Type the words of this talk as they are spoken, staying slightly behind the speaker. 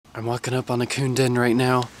I'm walking up on a coon den right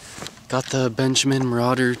now. Got the Benjamin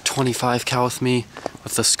Marauder 25 cal with me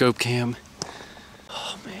with the scope cam.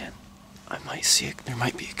 Oh man, I might see it. There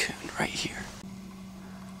might be a coon right here.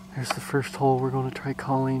 There's the first hole we're gonna try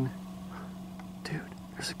calling. Dude,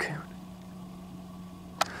 there's a coon.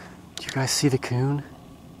 Do you guys see the coon?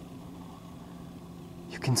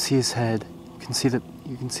 You can see his head. You can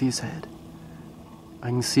see his head. I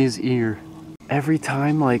can see his ear. Every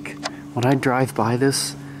time, like, when I drive by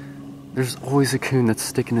this, there's always a coon that's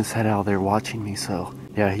sticking his head out there watching me, so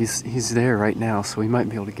yeah, he's there right now, so we might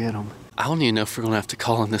be able to get him. I don't even know if we're gonna have to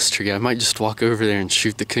call on this tree. I might just walk over there and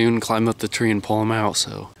shoot the coon, climb up the tree and pull him out,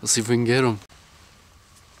 so let's see if we can get him.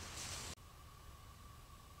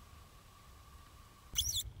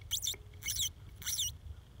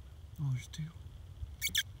 Oh, there's two.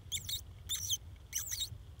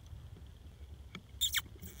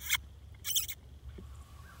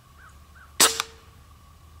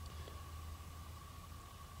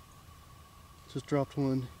 Just dropped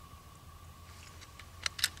one.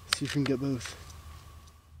 See if we can get both.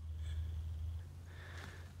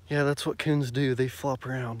 Yeah, that's what coons do. They flop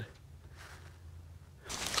around.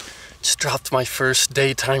 Just dropped my first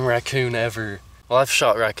daytime raccoon ever. Well, I've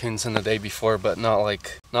shot raccoons in the day before, but not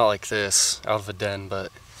like this, out of a den, but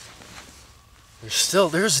there's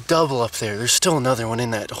a double up there. There's still another one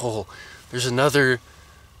in that hole. There's another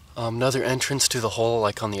entrance to the hole,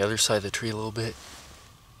 like on the other side of the tree a little bit.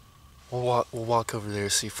 We'll walk over there,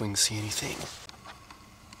 see if we can see anything.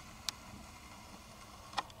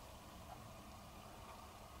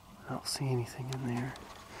 I don't see anything in there.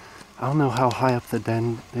 I don't know how high up the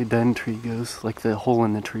den tree goes, like the hole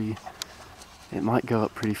in the tree. It might go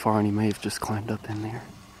up pretty far and he may have just climbed up in there.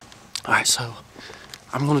 Alright, so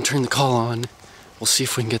I'm gonna turn the call on. We'll see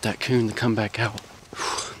if we can get that coon to come back out.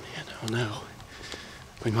 Whew, man, I don't know.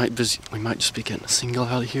 We might just be getting a single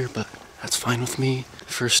out of here, but that's fine with me.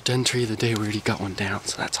 First den tree of the day, we already got one down,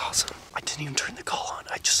 so that's awesome. I didn't even turn the call on.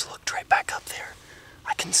 I just looked right back up there.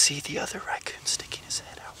 I can see the other raccoon sticking his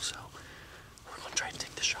head out, so we're gonna try to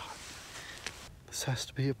take the shot. This has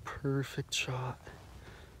to be a perfect shot.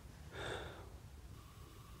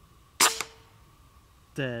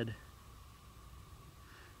 Dead.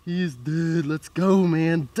 He is dead. Let's go,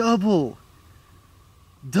 man. Double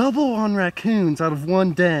on raccoons out of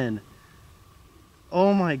one den.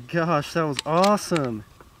 Oh my gosh, that was awesome.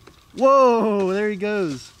 Whoa, there he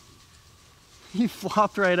goes. He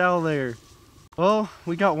flopped right out of there. Well,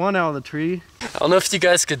 we got one out of the tree. I don't know if you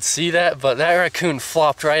guys could see that, but that raccoon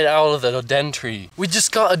flopped right out of the den tree. We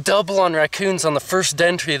just got a double on raccoons on the first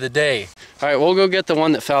den tree of the day. All right, we'll go get the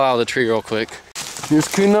one that fell out of the tree real quick. Here's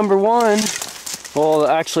coon number one. Well,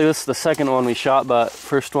 actually, this is the second one we shot, but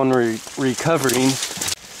first one we're recovering.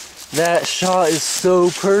 That shot is so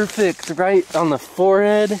perfect, right on the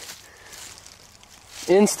forehead.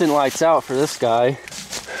 Instant lights out for this guy.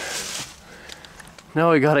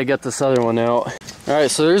 Now we gotta get this other one out. All right,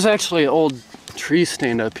 so there's actually an old tree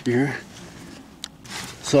stand up here.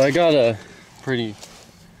 So I got a pretty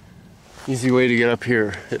easy way to get up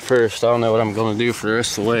here at first. I don't know what I'm gonna do for the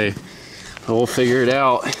rest of the way, but we'll figure it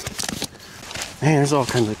out. Man, there's all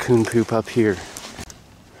kinds of coon poop up here.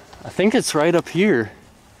 I think it's right up here.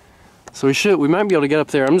 So we might be able to get up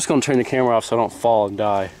there. I'm just gonna turn the camera off so I don't fall and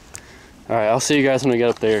die. All right, I'll see you guys when we get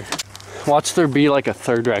up there. Watch there be like a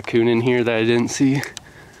third raccoon in here that I didn't see.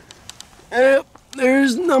 Yep,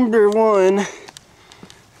 there's number one.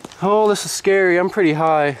 Oh, this is scary. I'm pretty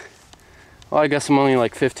high. Well, I guess I'm only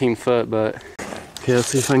like 15 foot, but okay, let's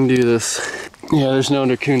see if I can do this. Yeah, there's no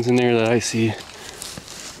other coons in there that I see.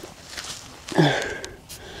 Yeah,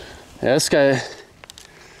 this guy.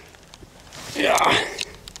 Yeah.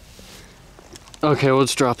 Okay, we'll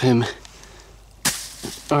just drop him.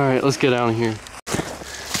 All right, let's get out of here.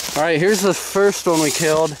 All right, here's the first one we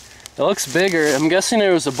killed. It looks bigger. I'm guessing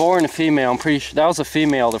there was a boar and a female. I'm pretty sure that was a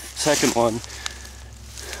female, the second one.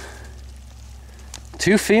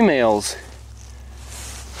 Two females.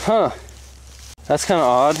 Huh. That's kind of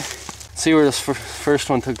odd. Let's see where this first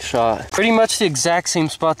one took a shot. Pretty much the exact same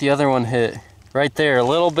spot the other one hit. Right there, a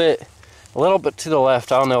little bit to the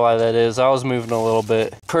left. I don't know why that is. I was moving a little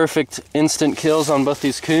bit. Perfect instant kills on both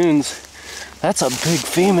these coons. That's a big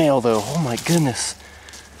female though. Oh my goodness.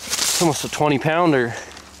 It's almost a 20-pounder.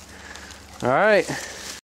 All right.